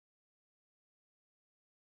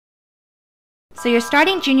So you're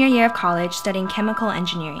starting junior year of college studying chemical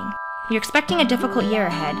engineering. You're expecting a difficult year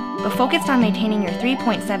ahead, but focused on maintaining your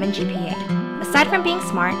 3.7 GPA. Aside from being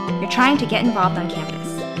smart, you're trying to get involved on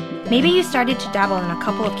campus. Maybe you started to dabble in a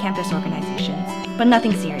couple of campus organizations, but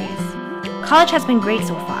nothing serious. College has been great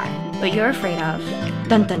so far, but you're afraid of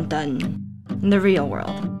dun dun dun, the real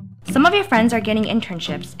world. Some of your friends are getting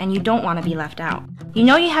internships and you don't want to be left out. You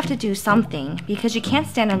know you have to do something because you can't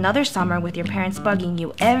stand another summer with your parents bugging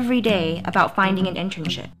you every day about finding an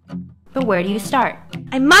internship. But where do you start?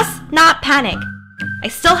 I must not panic! I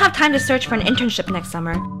still have time to search for an internship next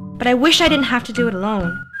summer, but I wish I didn't have to do it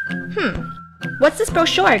alone. What's this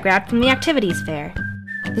brochure I grabbed from the activities fair?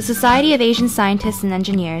 The Society of Asian Scientists and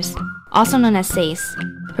Engineers, also known as SASE,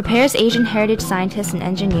 prepares Asian heritage scientists and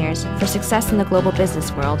engineers for success in the global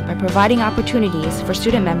business world by providing opportunities for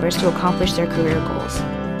student members to accomplish their career goals.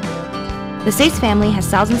 The SASE family has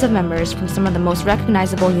thousands of members from some of the most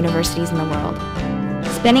recognizable universities in the world.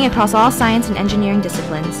 Spanning across all science and engineering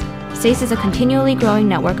disciplines, SASE is a continually growing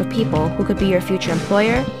network of people who could be your future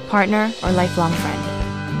employer, partner, or lifelong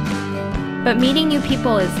friend. But meeting new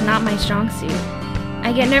people is not my strong suit.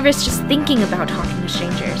 I get nervous just thinking about talking to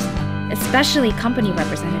strangers, especially company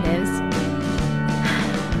representatives.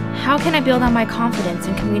 How can I build on my confidence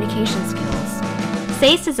and communication skills?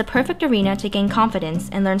 SASE is a perfect arena to gain confidence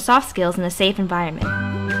and learn soft skills in a safe environment.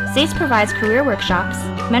 SASE provides career workshops,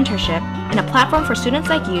 mentorship, and a platform for students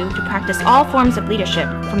like you to practice all forms of leadership,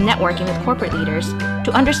 from networking with corporate leaders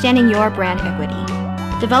to understanding your brand equity.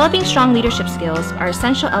 Developing strong leadership skills are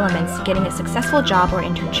essential elements to getting a successful job or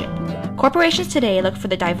internship. Corporations today look for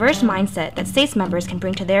the diverse mindset that SASE members can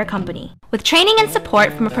bring to their company. With training and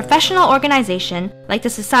support from a professional organization like the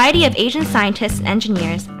Society of Asian Scientists and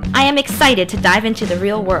Engineers, I am excited to dive into the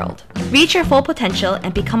real world. Reach your full potential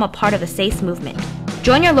and become a part of the SASE movement.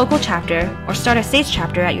 Join your local chapter or start a SASE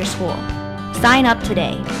chapter at your school. Sign up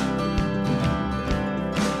today.